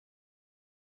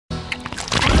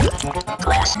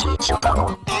Glass teacher.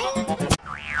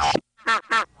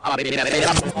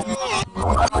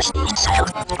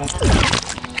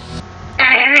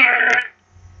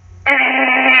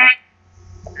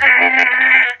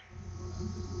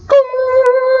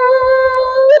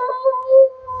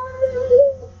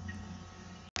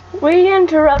 We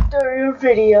interrupt our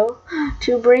video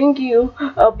to bring you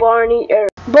a Barney error.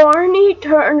 Barney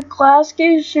turned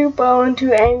Klasky Supo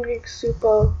into Angry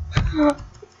Supo.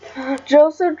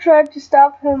 Joseph tried to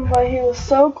stop him, but he was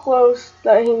so close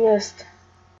that he missed.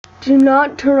 Do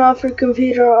not turn off your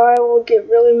computer or I will get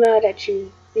really mad at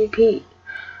you. Repeat.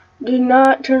 Do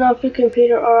not turn off your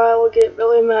computer or I will get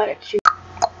really mad at you.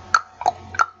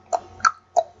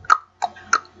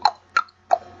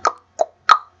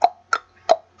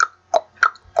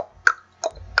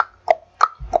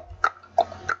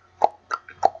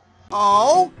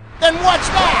 Oh, then what's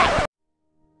that?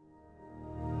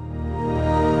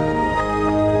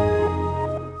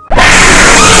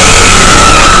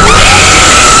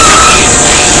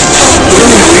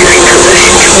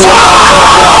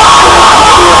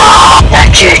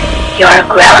 That's it. You're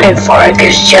grounded for a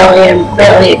gazillion,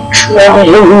 billion,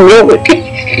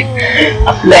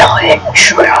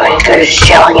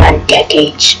 gazillion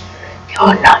decades.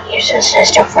 You'll not use the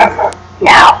system forever.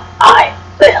 Now I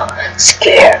will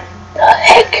scare the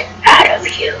heck out of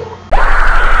you.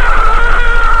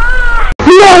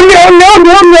 No.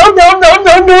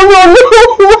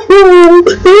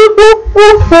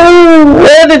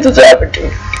 Where did this happen to me?